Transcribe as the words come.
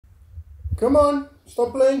Come on.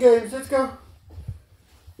 Stop playing games. Let's go.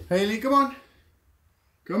 Hayley, come on.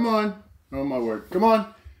 Come on. Oh my word. Come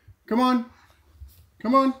on. Come on.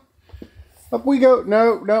 Come on. Up we go.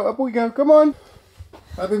 No, no, up we go. Come on.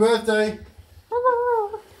 Happy birthday.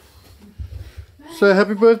 Say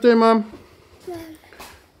happy birthday, Mum.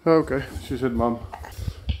 Okay, she said Mum.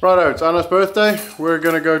 Righto, it's Anna's birthday. We're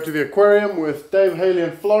gonna go to the aquarium with Dave, Hayley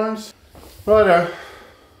and Florence. Righto.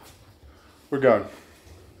 We're going.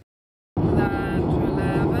 11.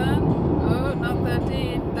 Oh, not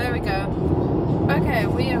 13. There we go. Okay,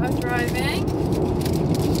 we are driving.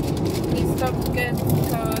 He stopped to get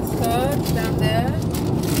our stuff down there.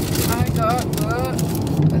 I got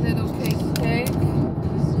a little cake,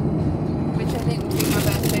 which I think will be my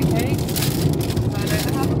birthday cake. So I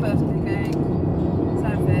don't have a birthday cake.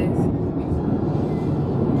 Sad face.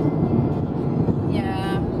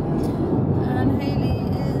 Yeah. And Hayley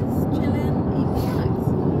is chilling, eating snacks.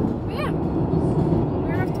 But yeah,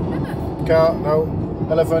 we're off to Plymouth. Cow, no,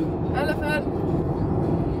 elephant. Elephant.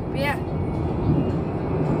 But yeah.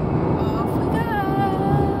 Off we go.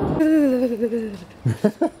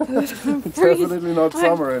 It's definitely not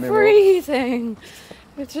summer anymore. Freezing.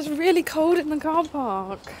 It's just really cold in the car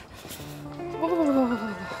park.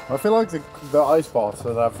 Oh. I feel like the ice baths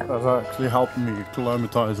have actually helped me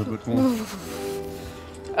acclimatize a bit more.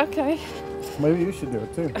 Okay. Maybe you should do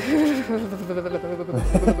it too.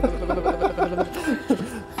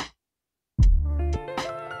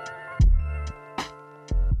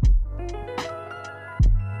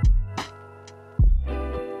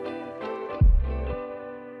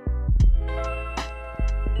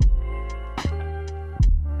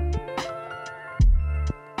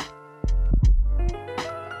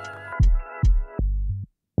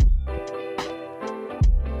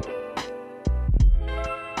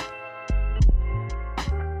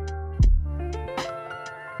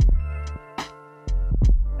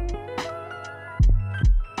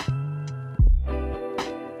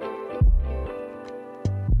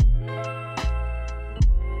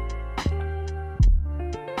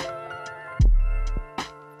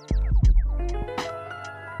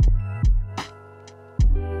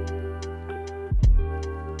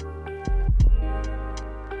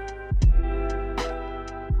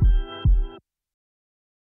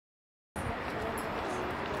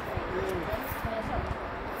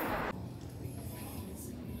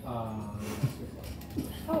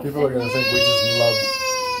 People are gonna think we just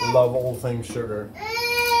love all things sugar.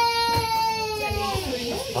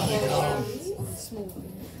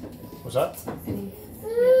 What's that?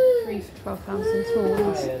 3 for £12 and small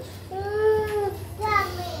ones.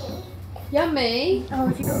 Yummy!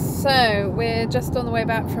 So we're just on the way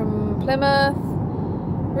back from Plymouth.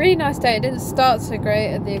 Really nice day. It didn't start so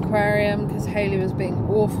great at the aquarium because Hayley was being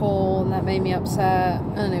awful and that made me upset,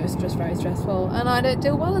 and it was just very stressful, and I don't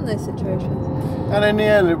deal well in those situations. And in the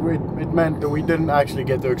end it meant that we didn't actually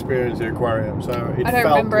get to experience the aquarium, so it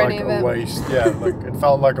felt like a waste. Yeah, like it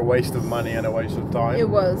felt like a waste of money and a waste of time. It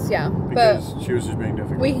was, yeah. Because she was just being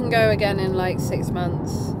difficult. We can go again in like 6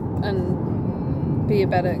 months and be a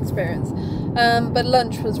better experience. But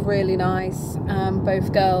lunch was really nice.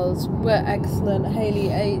 Both girls were excellent. Hayley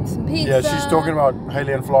ate some pizza. Yeah, she's talking about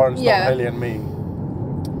Hayley and Florence, not Hayley and me.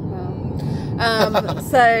 Well,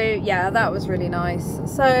 so yeah, that was really nice.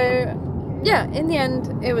 So yeah, in the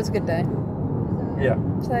end, it was a good day. Yeah.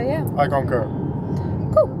 So yeah. I concur.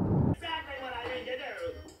 Cool. Exactly what I need to do.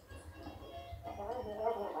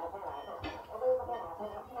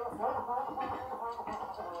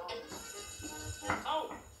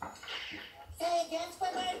 Oh. Say again,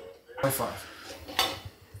 Squidward. High five.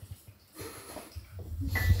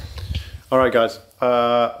 Alright guys,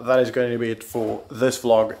 that is going to be it for this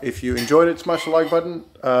vlog. If you enjoyed it, smash the like button.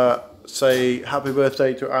 Say happy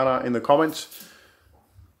birthday to Anna in the comments.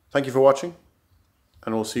 Thank you for watching,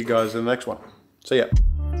 and we'll see you guys in the next one. See ya.